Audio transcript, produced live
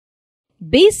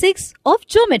Basics of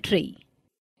Geometry.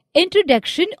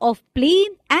 Introduction of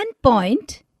plane and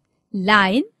point,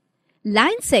 line,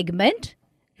 line segment,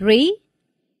 ray,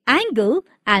 angle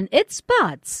and its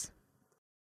parts.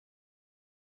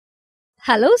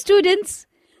 Hello students!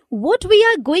 What we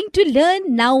are going to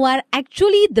learn now are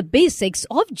actually the basics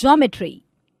of geometry.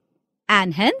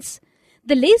 And hence,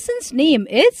 the lesson's name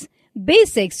is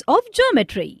Basics of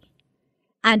Geometry.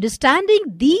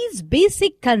 Understanding these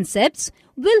basic concepts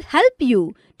will help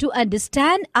you to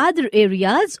understand other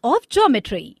areas of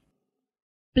geometry.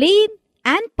 Plane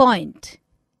and point.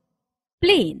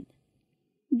 Plane.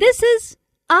 This is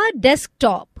our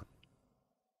desktop.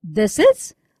 This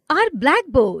is our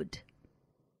blackboard.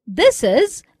 This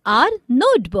is our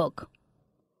notebook.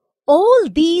 All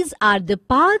these are the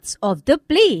parts of the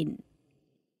plane.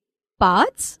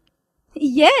 Parts?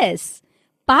 Yes,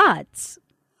 parts.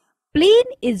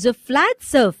 Plane is a flat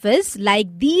surface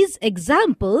like these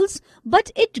examples,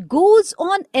 but it goes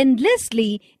on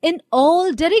endlessly in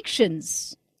all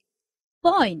directions.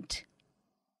 Point.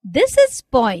 This is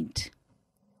point.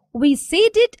 We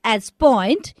said it as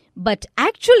point, but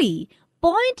actually,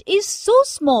 point is so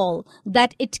small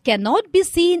that it cannot be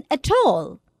seen at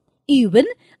all. Even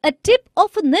a tip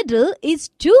of a needle is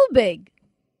too big.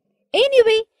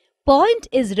 Anyway, point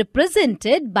is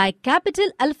represented by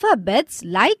capital alphabets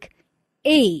like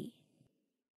A.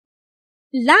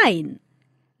 Line.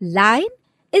 Line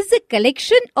is a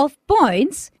collection of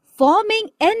points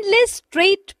forming endless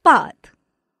straight path.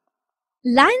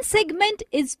 Line segment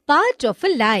is part of a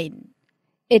line.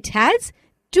 It has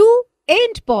two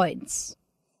endpoints.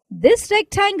 This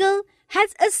rectangle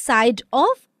has a side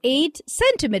of 8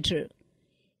 cm.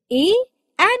 A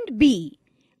and B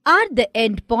are the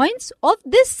endpoints of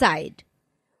this side.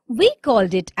 We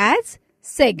called it as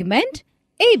segment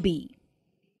AB.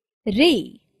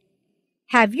 Ray.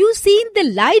 Have you seen the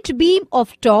light beam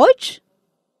of torch?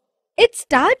 It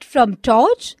starts from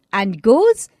torch and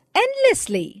goes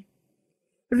endlessly.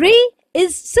 Ray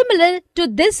is similar to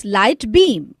this light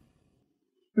beam.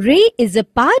 Ray is a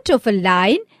part of a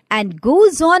line and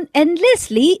goes on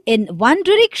endlessly in one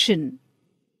direction.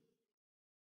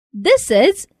 This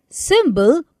is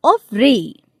symbol of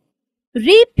ray.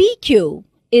 Ray PQ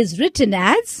is written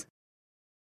as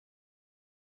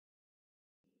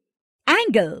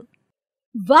angle.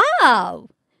 Wow!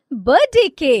 Birthday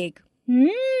cake!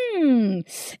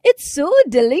 It's so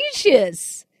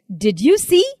delicious! Did you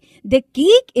see? The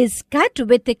cake is cut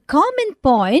with a common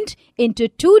point into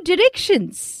two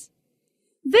directions.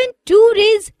 When two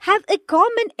rays have a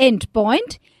common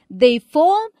endpoint, they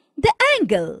form the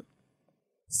angle.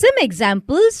 Some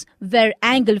examples where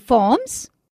angle forms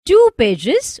 2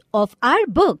 pages of our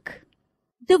book,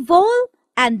 the wall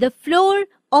and the floor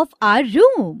of our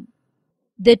room,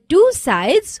 the two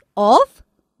sides of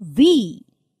V.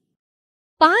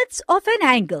 Parts of an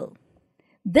angle.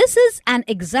 This is an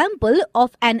example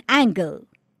of an angle.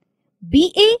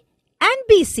 BA and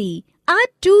BC are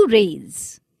two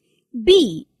rays.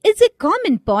 B is a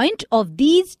common point of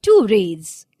these two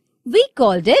rays. We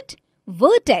called it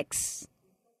vertex.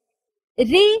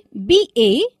 Ray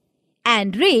BA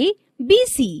and ray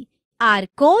BC are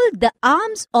called the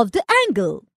arms of the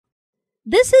angle.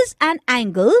 This is an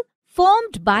angle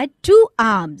formed by two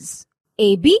arms,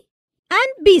 AB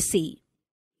and BC.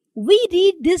 We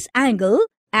read this angle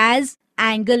as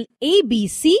angle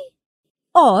ABC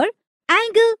or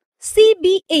angle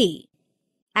CBA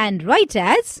and write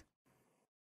as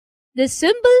the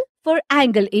symbol for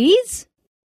angle is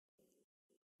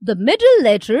the middle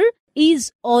letter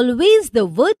is always the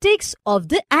vertex of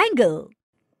the angle.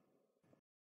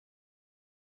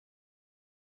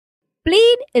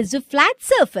 Plane is a flat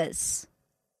surface.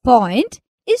 Point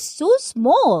is so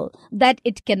small that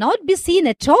it cannot be seen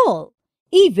at all.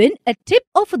 Even a tip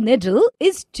of a needle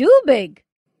is too big.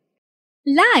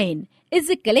 Line is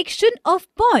a collection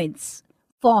of points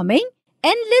forming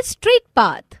endless straight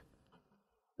path.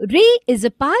 Ray is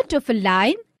a part of a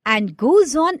line and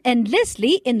goes on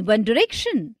endlessly in one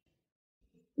direction.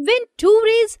 When two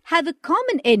rays have a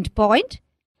common endpoint,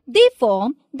 they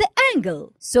form the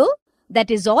angle. So,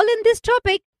 that is all in this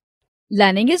topic.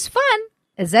 Learning is fun,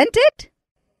 isn't it?